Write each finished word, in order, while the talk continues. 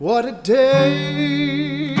What a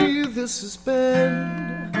day this has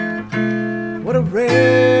been. What a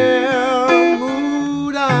rare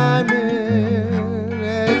mood I'm in.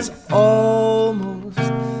 It's almost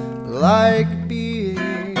like being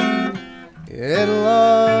in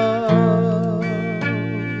love.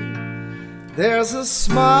 There's a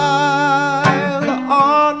smile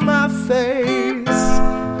on my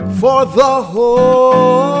face for the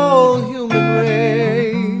whole human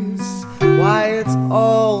race. Why, it's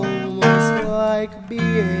almost like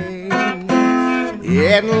being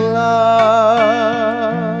in love.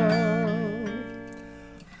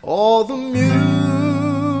 All the music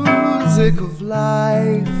of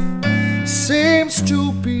life seems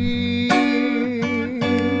to be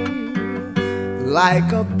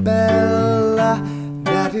like a bell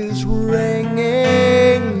that is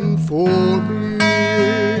ringing for me.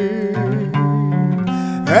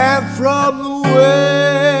 And from the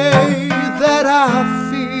way that I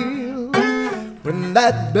feel when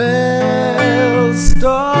that bell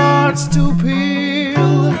starts to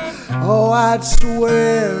peal, oh, I'd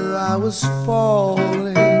swear I was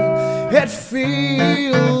falling. It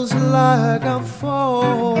feels like I'm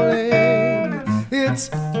falling. It's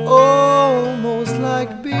almost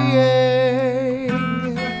like being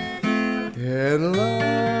in love.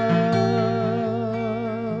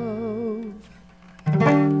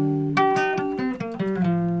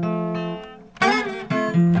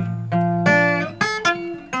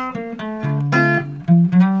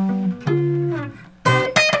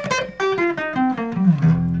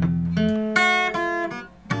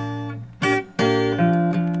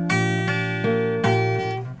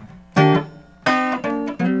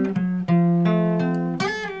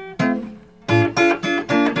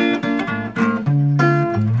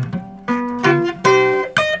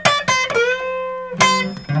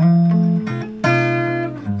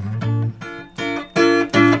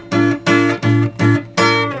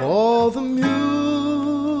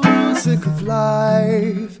 Of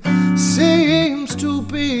life seems to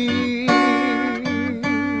be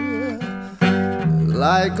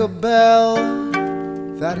like a bell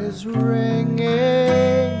that is ringing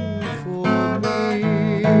for me.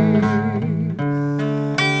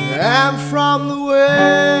 And from the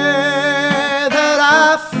way that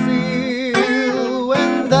I feel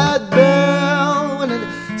when that bell, when it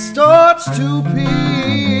starts to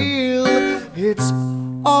peal, it's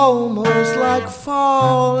almost like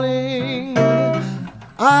falling.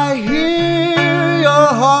 I hear your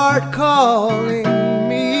heart calling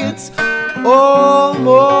me. It's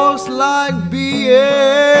almost like being